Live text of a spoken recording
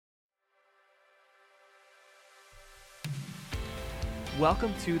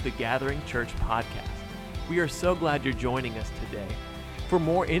Welcome to the Gathering Church podcast. We are so glad you're joining us today. For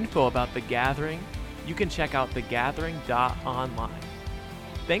more info about The Gathering, you can check out thegathering.online.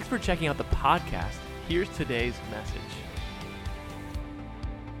 Thanks for checking out the podcast. Here's today's message.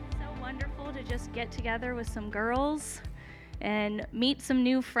 So wonderful to just get together with some girls and meet some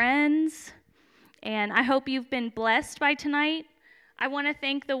new friends. And I hope you've been blessed by tonight. I want to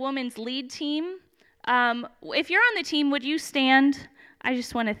thank the women's lead team. If you're on the team, would you stand? I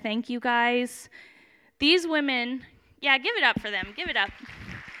just want to thank you guys. These women, give it up for them. Give it up.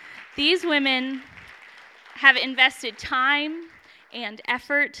 These women have invested time and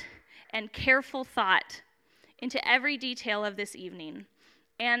effort and careful thought into every detail of this evening.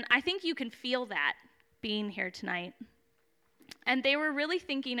 And I think you can feel that being here tonight. And they were really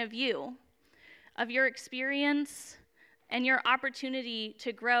thinking of you, of your experience, and your opportunity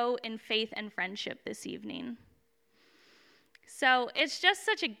to grow in faith and friendship this evening. So it's just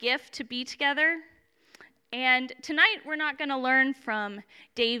such a gift to be together. And tonight we're not going to learn from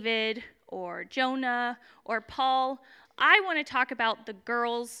David or Jonah or Paul. I want to talk about the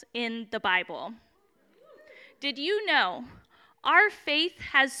girls in the Bible. Did you know our faith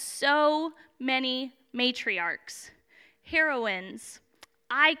has so many matriarchs, heroines,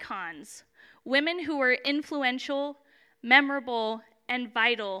 icons, women who were influential, memorable, and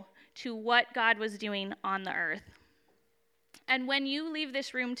vital to what God was doing on the earth. And when you leave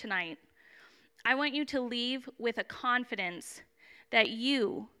this room tonight, I want you to leave with a confidence that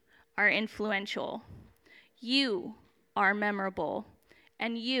you are influential, you are memorable,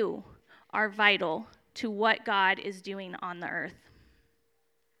 and you are vital to what God is doing on the earth.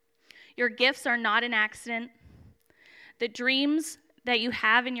 Your gifts are not an accident. The dreams that you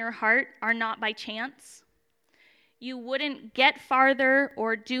have in your heart are not by chance. You wouldn't get farther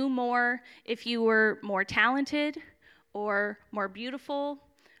or do more if you were more talented or more beautiful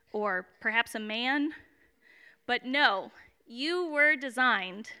or perhaps a man. But no, you were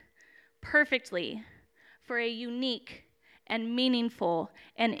designed perfectly for a unique and meaningful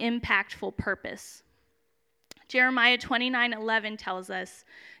and impactful purpose. Jeremiah 29:11 tells us,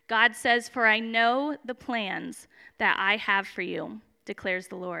 God says, "For I know the plans that I have for you, declares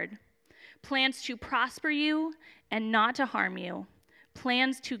the Lord. Plans to prosper you and not to harm you.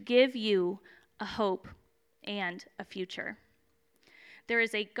 Plans to give you a hope and a future." There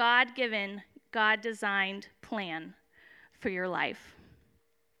is a God-given, God-designed plan for your life.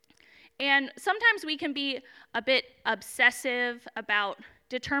 And sometimes we can be a bit obsessive about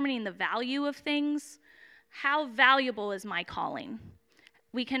determining the value of things. How valuable is my calling?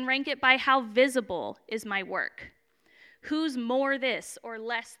 We can rank it by how visible is my work. Who's more this or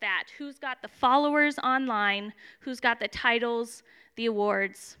less that? Who's got the followers online? Who's got the titles, the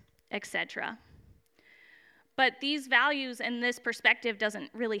awards, etc.? But these values and this perspective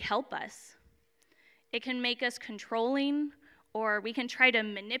doesn't really help us. It can make us controlling, or we can try to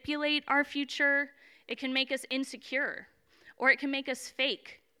manipulate our future. It can make us insecure, or it can make us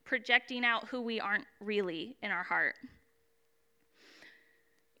fake, projecting out who we aren't really in our heart.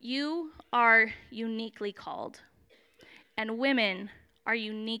 You are uniquely called, and women are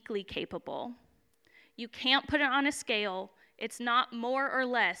uniquely capable. You can't put it on a scale. It's not more or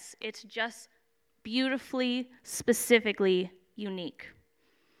less. It's just beautifully, specifically unique.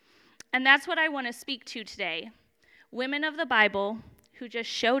 And that's what I want to speak to today. Women of the Bible who just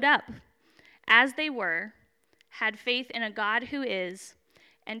showed up as they were, had faith in a God who is,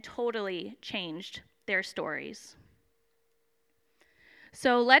 and totally changed their stories.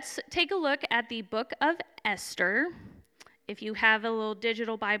 So let's take a look at the book of Esther. If you have a little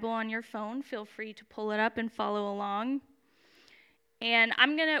digital Bible on your phone, feel free to pull it up and follow along. And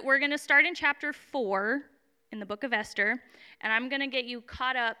we're gonna start in chapter 4 in the book of Esther, and I'm gonna get you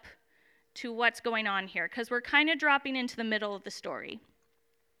caught up to what's going on here, because we're kind of dropping into the middle of the story.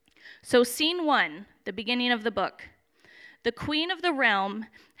 So scene 1, the beginning of the book. The queen of the realm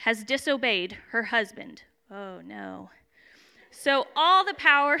has disobeyed her husband. Oh no. So all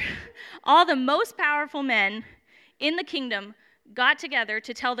the most powerful men in the kingdom got together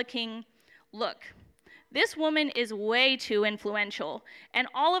to tell the king, look, this woman is way too influential, and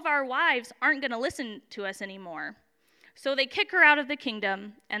all of our wives aren't going to listen to us anymore. So they kick her out of the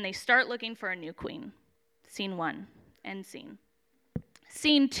kingdom, and they start looking for a new queen. Scene 1, end scene.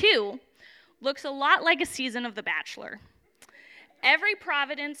 Scene 2 looks a lot like a season of The Bachelor. Every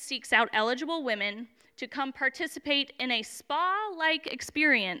province seeks out eligible women to come participate in a spa-like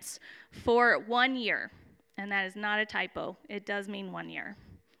experience for 1 year. And that is not a typo. It does mean 1 year.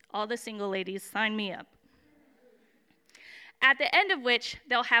 All the single ladies, sign me up. At the end of which,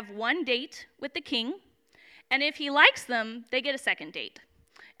 they'll have one date with the king, And if he likes them, they get a second date.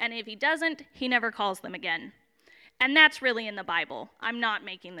 And if he doesn't, he never calls them again. And that's really in the Bible. I'm not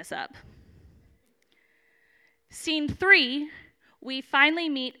making this up. Scene 3, we finally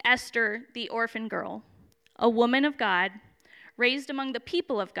meet Esther, the orphan girl, a woman of God, raised among the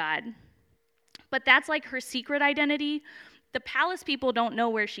people of God. But that's like her secret identity. The palace people don't know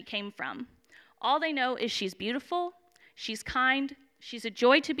where she came from. All they know is she's beautiful, she's kind, she's a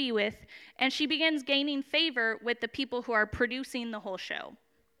joy to be with, and she begins gaining favor with the people who are producing the whole show.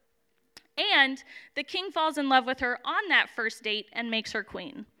 And the king falls in love with her on that first date and makes her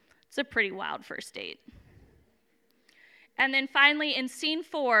queen. It's a pretty wild first date. And then finally, in scene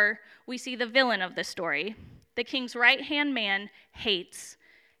 4, we see the villain of the story. The king's right-hand man hates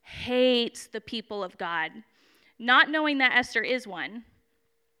the people of God. Not knowing that Esther is one,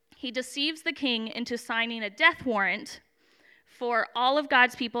 he deceives the king into signing a death warrant for all of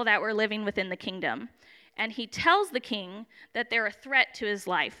God's people that were living within the kingdom. And he tells the king that they're a threat to his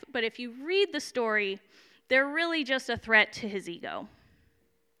life. But if you read the story, they're really just a threat to his ego.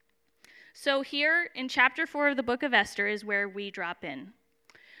 So here in chapter 4 of the book of Esther is where we drop in.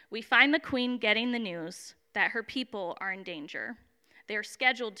 We find the queen getting the news that her people are in danger. They are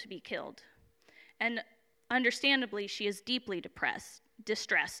scheduled to be killed. And understandably, she is deeply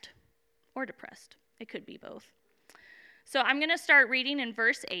distressed, or depressed. It could be both. So I'm going to start reading in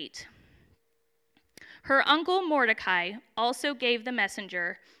verse 8. Her uncle Mordecai also gave the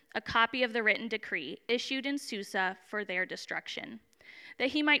messenger a copy of the written decree issued in Susa for their destruction, that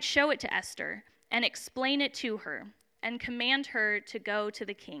he might show it to Esther and explain it to her and command her to go to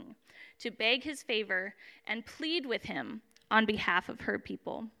the king, to beg his favor and plead with him on behalf of her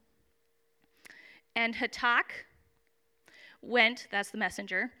people. And Hatak went, that's the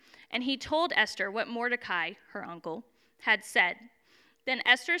messenger, and he told Esther what Mordecai, her uncle, had said. Then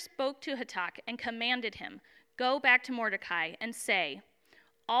Esther spoke to Hatak and commanded him, "Go back to Mordecai and say,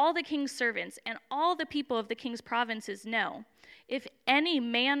 all the king's servants and all the people of the king's provinces know, if any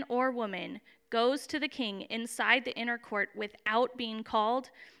man or woman goes to the king inside the inner court without being called,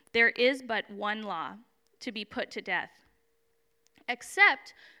 there is but one law, to be put to death,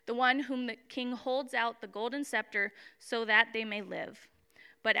 except the one whom the king holds out the golden scepter so that they may live.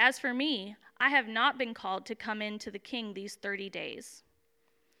 But as for me, I have not been called to come in to the king these 30 days.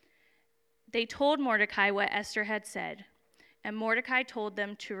 They told Mordecai what Esther had said, and Mordecai told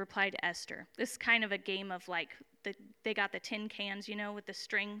them to reply to Esther. This is kind of a game of like, they got the tin cans, with the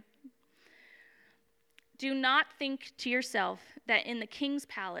string. Do not think to yourself that in the king's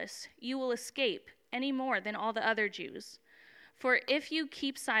palace you will escape any more than all the other Jews. For if you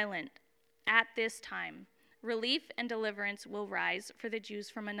keep silent at this time, relief and deliverance will rise for the Jews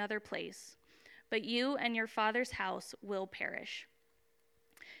from another place, but you and your father's house will perish.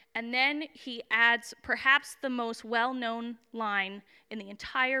 And then he adds perhaps the most well-known line in the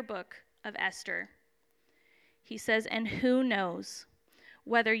entire book of Esther. He says, and who knows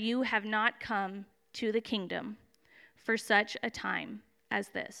whether you have not come to the kingdom for such a time as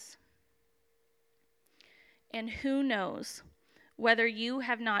this? And who knows whether you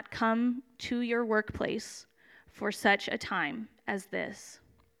have not come to your workplace for such a time as this?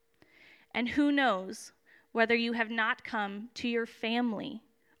 And who knows whether you have not come to your family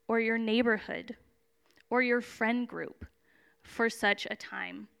or your neighborhood or your friend group for such a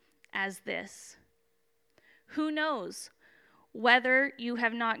time as this? Who knows whether you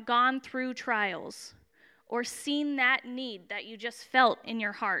have not gone through trials or seen that need that you just felt in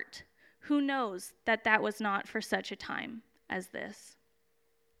your heart? Who knows that that was not for such a time as this?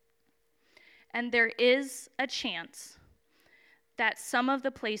 And there is a chance that some of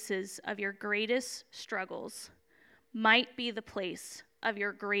the places of your greatest struggles might be the place of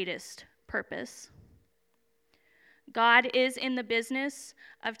your greatest purpose. God is in the business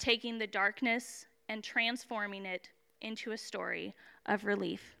of taking the darkness and transforming it into a story of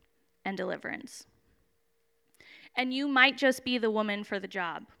relief and deliverance. And you might just be the woman for the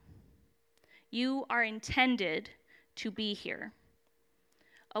job. You are intended to be here.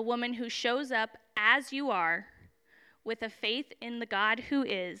 A woman who shows up as you are with a faith in the God who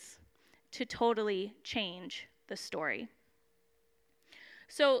is to totally change the story.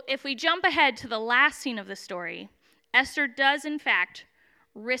 So if we jump ahead to the last scene of the story, Esther does in fact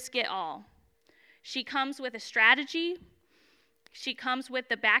risk it all. She comes with a strategy, she comes with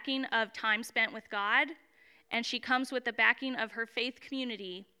the backing of time spent with God, and she comes with the backing of her faith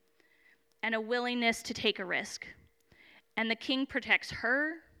community and a willingness to take a risk. And the king protects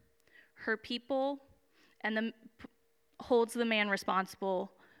her, her people, and holds the man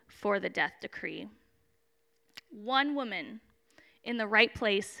responsible for the death decree. One woman in the right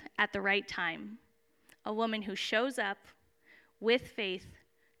place at the right time, a woman who shows up with faith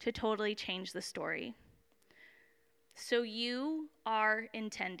to totally change the story. So you are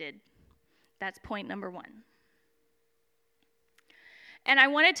intended. That's point number 1. And I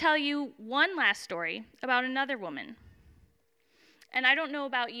want to tell you one last story about another woman. And I don't know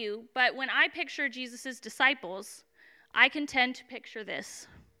about you, but when I picture Jesus' disciples, I can tend to picture this.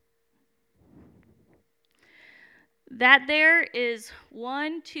 That there is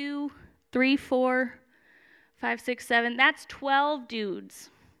 1, 2, 3, 4, 5, 6, 7. That's 12 dudes.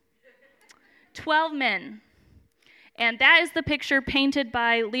 12 men. And that is the picture painted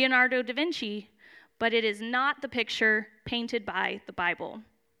by Leonardo da Vinci, but it is not the picture painted by the Bible.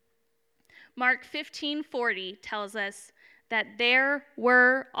 Mark 15:40 tells us that there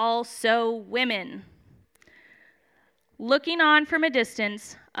were also women looking on from a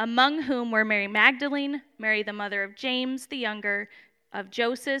distance, among whom were Mary Magdalene, Mary the mother of James the younger, of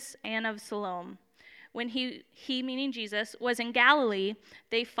Joseph, and of Salome. When he meaning Jesus, was in Galilee,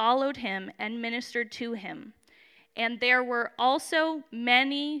 they followed him and ministered to him. And there were also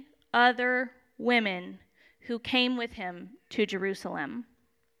many other women who came with him to Jerusalem.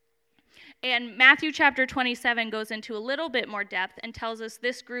 And Matthew chapter 27 goes into a little bit more depth and tells us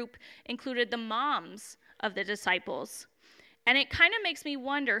this group included the moms of the disciples. And it kind of makes me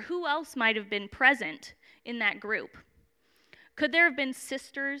wonder who else might have been present in that group. Could there have been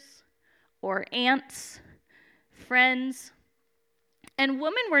sisters or aunts, friends? And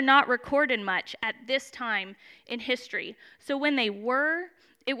women were not recorded much at this time in history. So when they were,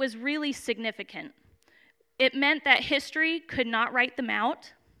 it was really significant. It meant that history could not write them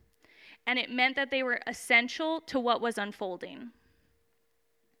out, and it meant that they were essential to what was unfolding.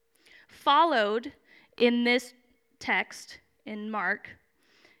 Followed in this text in Mark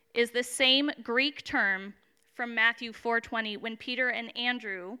is the same Greek term from Matthew 4:20 when Peter and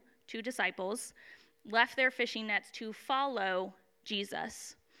Andrew, 2 disciples, left their fishing nets to follow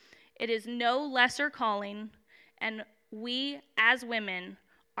Jesus. It is no lesser calling, and we as women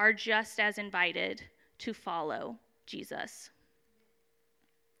are just as invited to follow Jesus.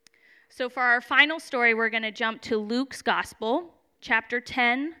 So for our final story, we're going to jump to Luke's Gospel, chapter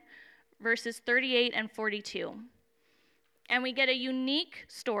 10, verses 38 and 42. And we get a unique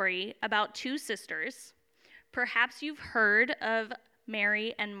story about 2 sisters. Perhaps you've heard of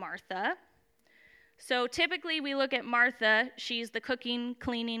Mary and Martha. So typically we look at Martha, she's the cooking,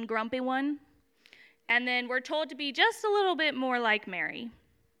 cleaning, grumpy one. And then we're told to be just a little bit more like Mary.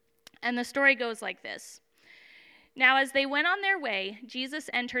 And the story goes like this. Now as they went on their way,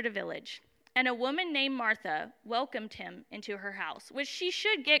 Jesus entered a village, and a woman named Martha welcomed him into her house, which she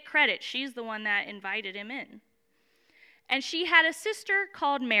should get credit. She's the one that invited him in. And she had a sister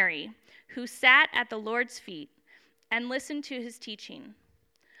called Mary, who sat at the Lord's feet and listened to his teaching.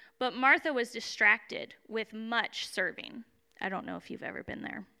 But Martha was distracted with much serving. I don't know if you've ever been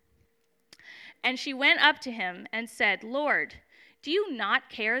there. And she went up to him and said, "Lord, do you not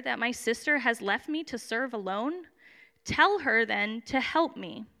care that my sister has left me to serve alone? Tell her then to help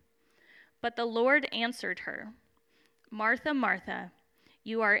me." But the Lord answered her, "Martha, Martha,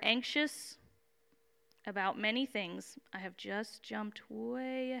 you are anxious about many things." I have just jumped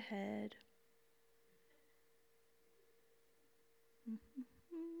way ahead.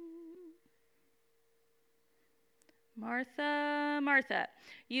 Martha, Martha,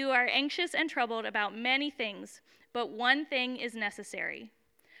 you are anxious and troubled about many things, but one thing is necessary.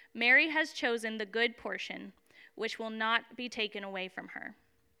 Mary has chosen the good portion, which will not be taken away from her.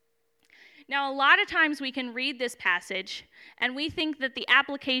 Now, a lot of times we can read this passage and we think that the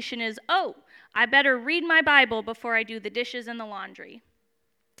application is, oh, I better read my Bible before I do the dishes and the laundry.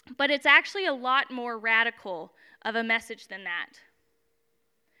 But it's actually a lot more radical of a message than that.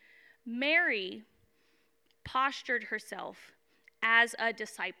 Mary postured herself as a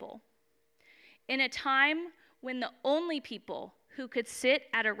disciple in a time when the only people who could sit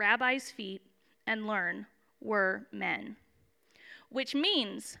at a rabbi's feet and learn were men, which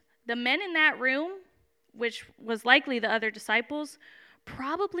means the men in that room, which was likely the other disciples,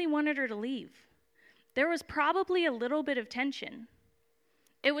 probably wanted her to leave. There was probably a little bit of tension.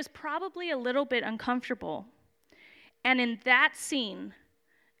 It was probably a little bit uncomfortable. And in that scene,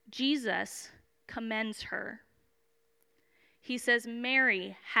 Jesus commends her. He says,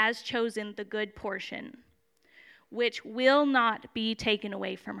 Mary has chosen the good portion, which will not be taken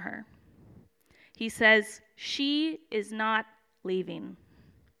away from her. He says, she is not leaving.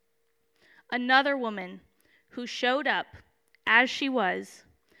 Another woman who showed up as she was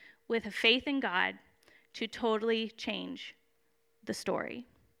with a faith in God to totally change the story.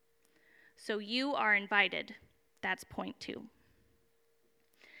 So you are invited. That's point 2.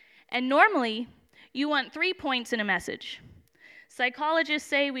 And normally, You want 3 points in a message. Psychologists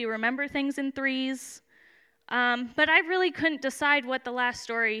say we remember things in threes, but I really couldn't decide what the last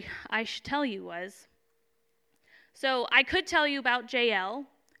story I should tell you was. So I could tell you about JL,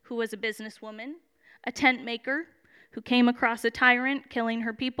 who was a businesswoman, a tent maker, who came across a tyrant killing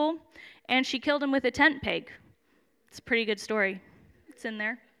her people, and she killed him with a tent peg. It's a pretty good story. It's in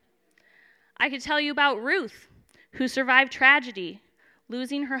there. I could tell you about Ruth, who survived tragedy,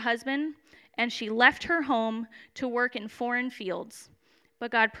 losing her husband, and she left her home to work in foreign fields.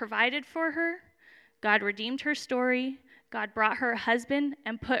 But God provided for her, God redeemed her story, God brought her a husband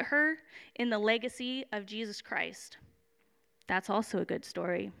and put her in the legacy of Jesus Christ. That's also a good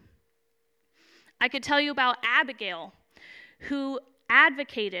story. I could tell you about Abigail, who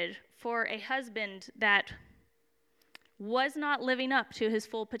advocated for a husband that was not living up to his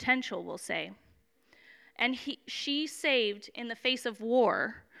full potential, we'll say. And she saved, in the face of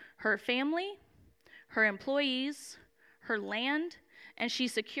war, her family, her employees, her land, and she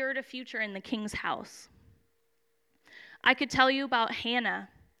secured a future in the king's house. I could tell you about Hannah,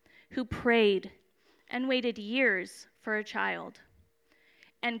 who prayed and waited years for a child.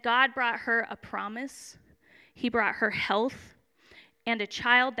 And God brought her a promise. He brought her health and a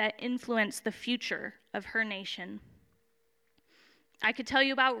child that influenced the future of her nation. I could tell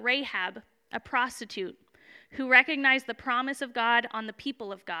you about Rahab, a prostitute, who recognized the promise of God on the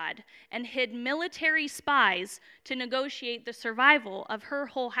people of God and hid military spies to negotiate the survival of her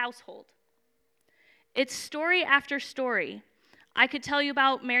whole household. It's story after story. I could tell you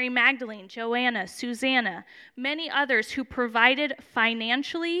about Mary Magdalene, Joanna, Susanna, many others who provided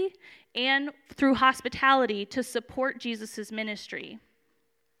financially and through hospitality to support Jesus' ministry.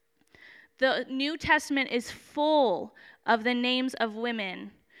 The New Testament is full of the names of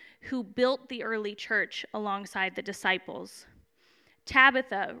women who built the early church alongside the disciples.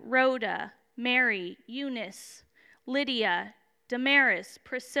 Tabitha, Rhoda, Mary, Eunice, Lydia, Damaris,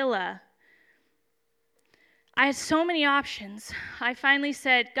 Priscilla. I had so many options. I finally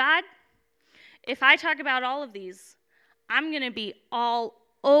said, God, if I talk about all of these, I'm going to be all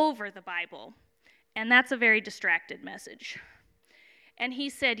over the Bible. And that's a very distracted message. And he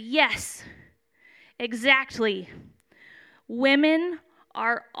said, yes, exactly. Women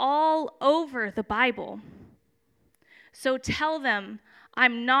are all over the Bible. So tell them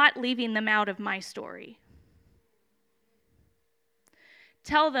I'm not leaving them out of my story.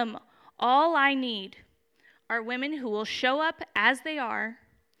 Tell them all I need are women who will show up as they are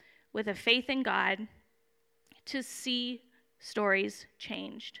with a faith in God to see stories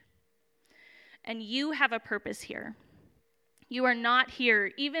changed. And you have a purpose here. You are not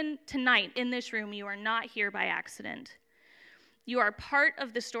here, even tonight in this room, you are not here by accident. You are part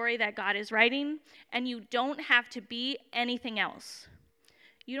of the story that God is writing, and you don't have to be anything else.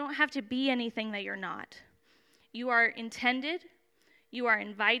 You don't have to be anything that you're not. You are intended, you are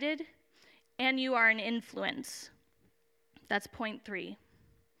invited, and you are an influence. That's point 3.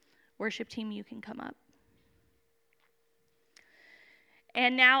 Worship team, you can come up.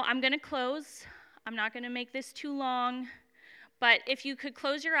 And now I'm going to close. I'm not going to make this too long, but if you could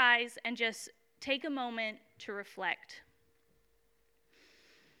close your eyes and just take a moment to reflect.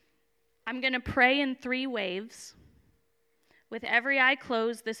 I'm going to pray in 3 waves. With every eye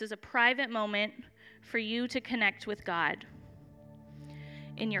closed, this is a private moment for you to connect with God.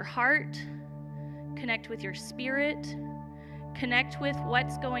 In your heart, connect with your spirit, connect with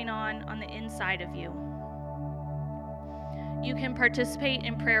what's going on the inside of you. You can participate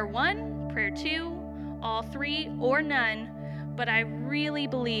in prayer 1, prayer 2, all 3, or none, but I really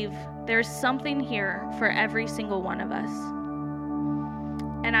believe there's something here for every single one of us.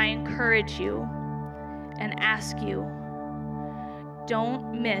 And I encourage you and ask you,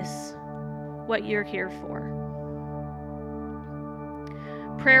 don't miss what you're here for.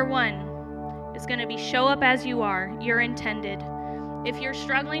 Prayer 1 is going to be show up as you are. You're intended. If you're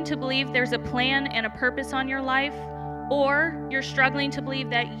struggling to believe there's a plan and a purpose on your life, or you're struggling to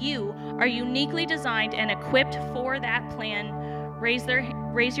believe that you are uniquely designed and equipped for that plan, raise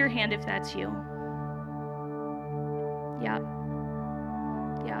your hand if that's you. Yeah.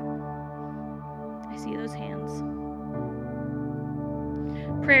 I see those hands.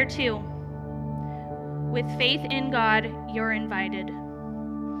 Prayer 2. With faith in God, you're invited.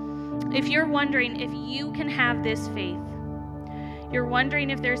 If you're wondering if you can have this faith, you're wondering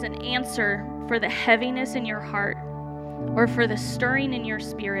if there's an answer for the heaviness in your heart or for the stirring in your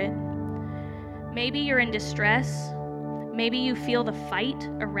spirit. Maybe you're in distress. Maybe you feel the fight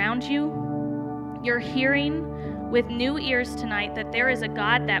around you. You're hearing with new ears tonight that there is a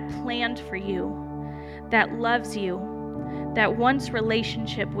God that planned for you, that loves you, that wants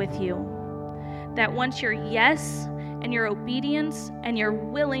relationship with you, that wants your yes and your obedience and your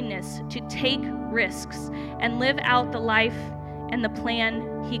willingness to take risks and live out the life and the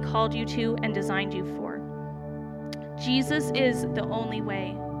plan He called you to and designed you for. Jesus is the only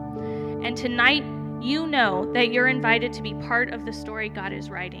way. And tonight, you know that you're invited to be part of the story God is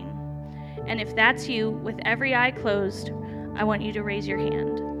writing. And if that's you, with every eye closed, I want you to raise your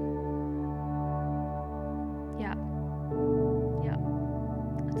hand. Yeah.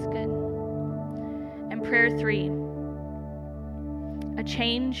 That's good. And prayer 3, a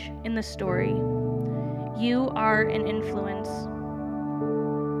change in the story. You are an influence.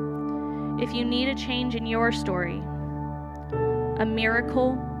 If you need a change in your story, a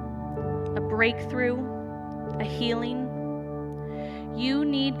miracle, a breakthrough, a healing, you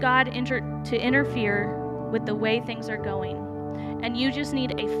need God to interfere with the way things are going. And you just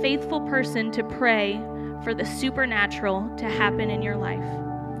need a faithful person to pray for the supernatural to happen in your life.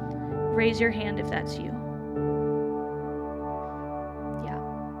 Raise your hand if that's you. Yeah.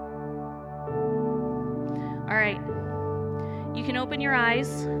 All right. You can open your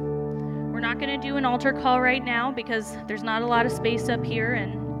eyes. We're not going to do an altar call right now because there's not a lot of space up here,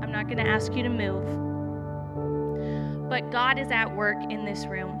 and I'm not going to ask you to move. But God is at work in this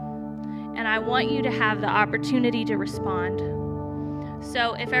room, and I want you to have the opportunity to respond.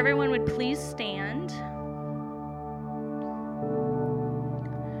 So if everyone would please stand.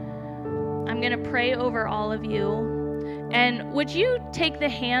 I'm going to pray over all of you. And would you take the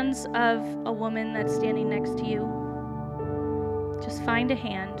hands of a woman that's standing next to you? Just find a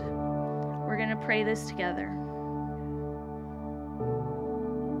hand. We're going to pray this together.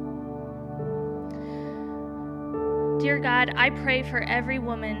 Dear God, I pray for every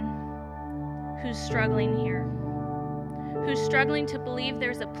woman who's struggling here, who's struggling to believe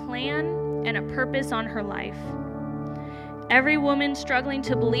there's a plan and a purpose on her life. Every woman struggling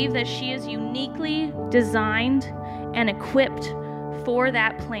to believe that she is uniquely designed and equipped for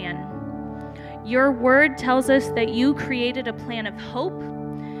that plan. Your word tells us that you created a plan of hope,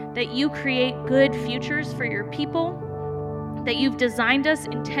 that you create good futures for your people, that you've designed us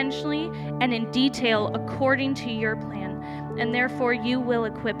intentionally and in detail according to your plan, and therefore you will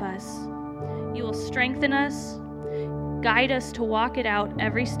equip us. You will strengthen us, guide us to walk it out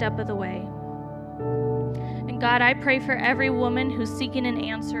every step of the way. And God, I pray for every woman who's seeking an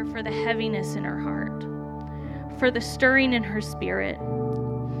answer for the heaviness in her heart, for the stirring in her spirit,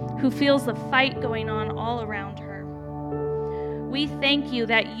 who feels the fight going on all around her. We thank you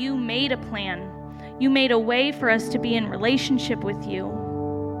that you made a plan. You made a way for us to be in relationship with you.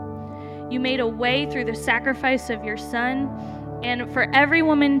 You made a way through the sacrifice of your Son. And for every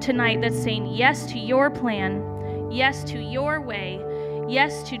woman tonight that's saying yes to your plan, yes to your way,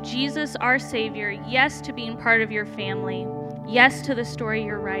 yes to Jesus, our Savior, yes to being part of your family, yes to the story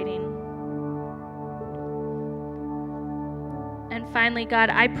you're writing. And finally, God,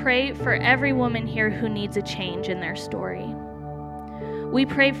 I pray for every woman here who needs a change in their story. We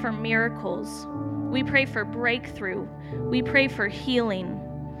pray for miracles. We pray for breakthrough. We pray for healing.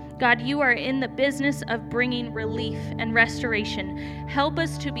 God, you are in the business of bringing relief and restoration. Help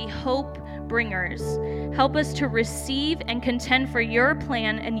us to be hope bringers. Help us to receive and contend for your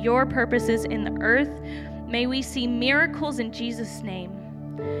plan and your purposes in the earth. May we see miracles in Jesus' name.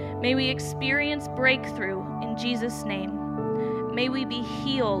 May we experience breakthrough in Jesus' name. May we be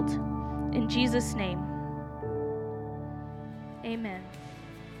healed in Jesus' name. Amen.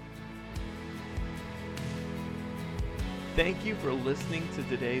 Thank you for listening to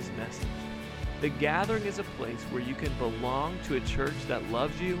today's message. The Gathering is a place where you can belong to a church that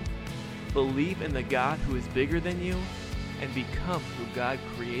loves you, believe in the God who is bigger than you, and become who God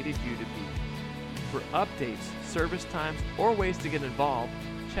created you to be. For updates, service times, or ways to get involved,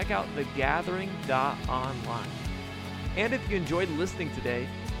 check out thegathering.online. And if you enjoyed listening today,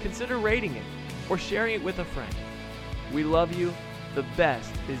 consider rating it or sharing it with a friend. We love you. The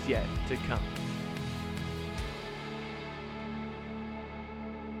best is yet to come.